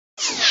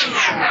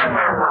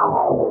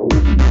Hi,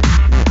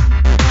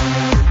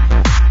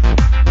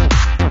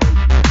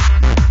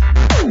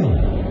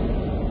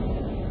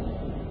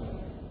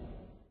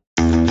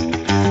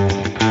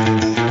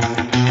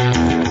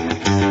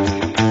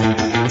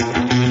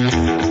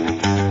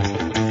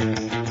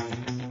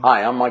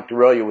 I'm Mike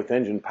Durelia with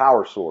Engine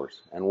Power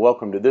Source, and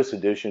welcome to this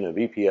edition of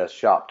EPS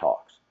Shop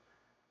Talks.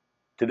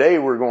 Today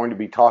we're going to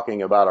be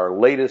talking about our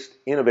latest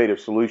innovative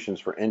solutions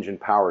for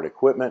engine-powered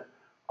equipment,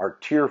 our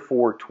Tier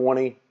 4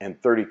 20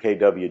 and 30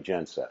 kW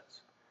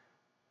gensets.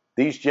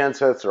 These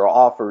gensets are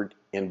offered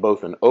in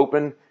both an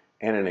open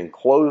and an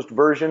enclosed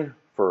version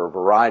for a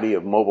variety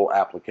of mobile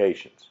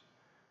applications.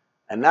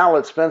 And now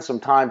let's spend some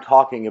time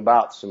talking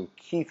about some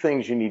key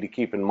things you need to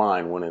keep in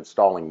mind when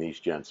installing these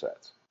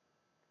gensets.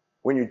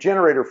 When your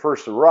generator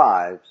first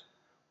arrives,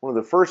 one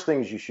of the first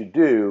things you should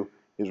do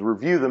is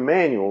review the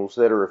manuals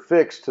that are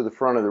affixed to the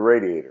front of the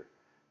radiator.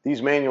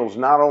 These manuals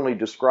not only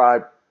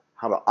describe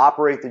how to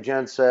operate the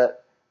genset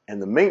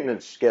and the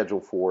maintenance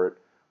schedule for it,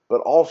 but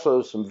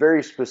also some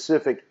very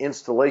specific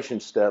installation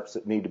steps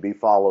that need to be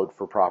followed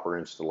for proper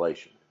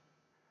installation.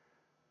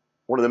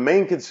 One of the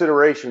main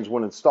considerations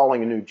when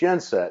installing a new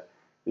genset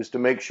is to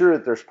make sure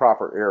that there's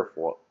proper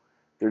airflow.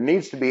 There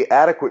needs to be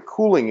adequate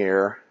cooling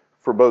air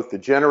for both the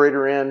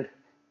generator end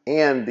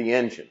and the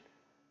engine.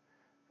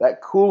 That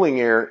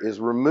cooling air is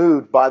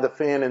removed by the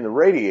fan in the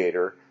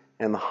radiator,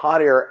 and the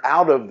hot air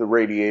out of the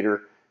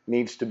radiator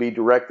needs to be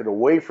directed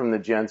away from the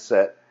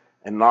genset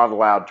and not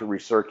allowed to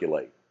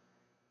recirculate.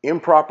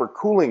 Improper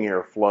cooling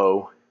air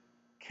flow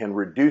can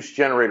reduce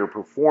generator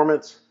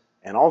performance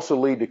and also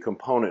lead to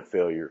component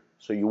failure,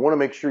 so you want to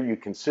make sure you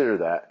consider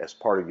that as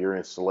part of your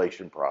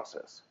installation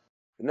process.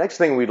 The next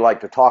thing we'd like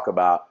to talk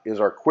about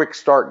is our quick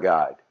start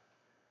guide.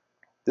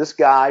 This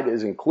guide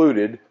is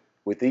included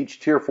with each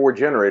Tier 4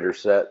 generator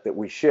set that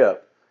we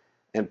ship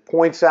and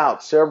points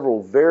out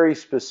several very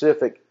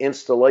specific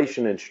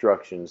installation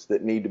instructions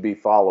that need to be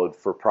followed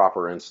for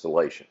proper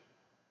installation.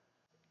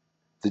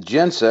 The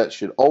genset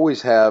should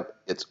always have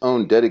its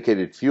own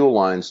dedicated fuel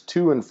lines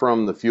to and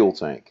from the fuel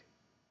tank.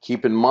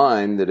 Keep in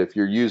mind that if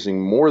you're using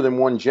more than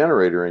one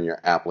generator in your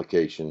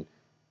application,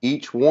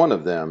 each one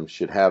of them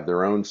should have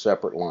their own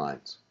separate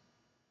lines.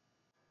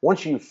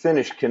 Once you've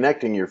finished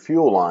connecting your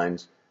fuel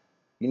lines,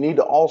 you need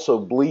to also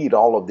bleed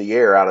all of the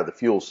air out of the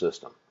fuel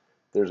system.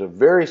 There's a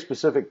very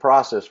specific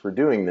process for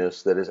doing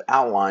this that is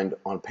outlined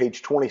on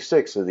page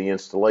 26 of the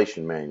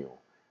installation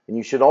manual. And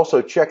you should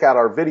also check out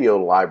our video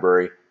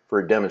library for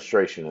a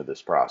demonstration of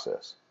this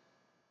process.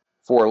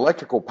 For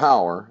electrical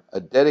power, a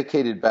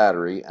dedicated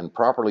battery and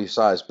properly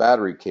sized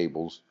battery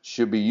cables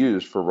should be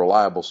used for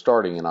reliable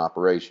starting and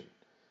operation.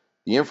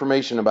 The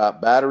information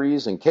about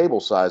batteries and cable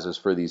sizes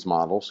for these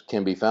models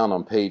can be found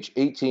on page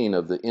 18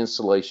 of the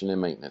installation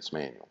and maintenance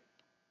manual.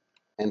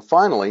 And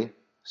finally,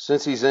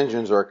 since these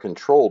engines are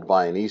controlled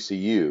by an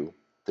ECU,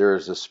 there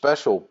is a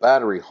special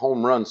battery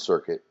home run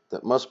circuit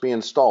that must be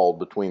installed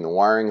between the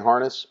wiring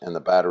harness and the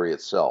battery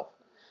itself.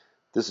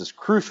 This is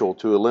crucial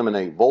to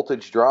eliminate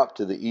voltage drop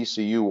to the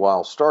ECU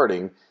while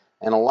starting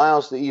and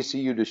allows the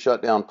ECU to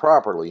shut down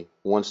properly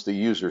once the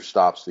user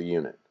stops the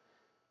unit.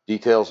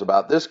 Details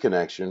about this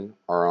connection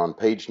are on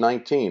page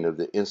 19 of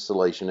the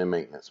installation and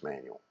maintenance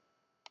manual.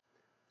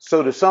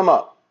 So to sum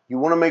up, you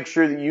want to make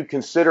sure that you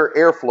consider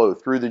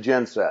airflow through the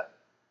genset.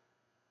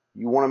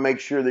 You want to make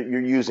sure that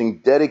you're using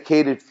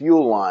dedicated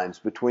fuel lines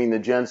between the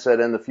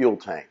genset and the fuel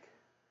tank.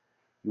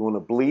 You want to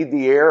bleed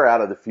the air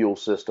out of the fuel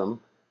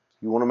system.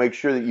 You want to make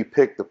sure that you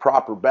pick the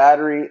proper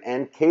battery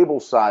and cable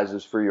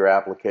sizes for your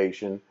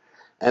application,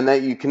 and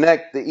that you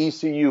connect the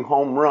ECU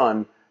home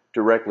run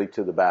directly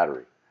to the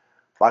battery.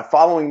 By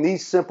following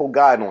these simple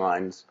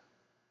guidelines,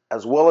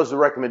 as well as the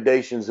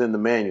recommendations in the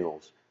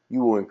manuals,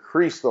 you will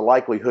increase the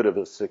likelihood of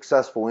a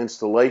successful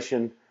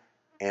installation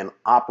and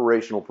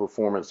operational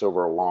performance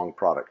over a long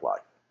product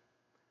life.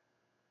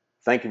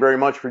 Thank you very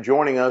much for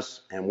joining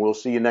us, and we'll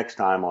see you next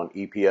time on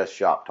EPS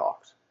Shop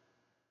Talks.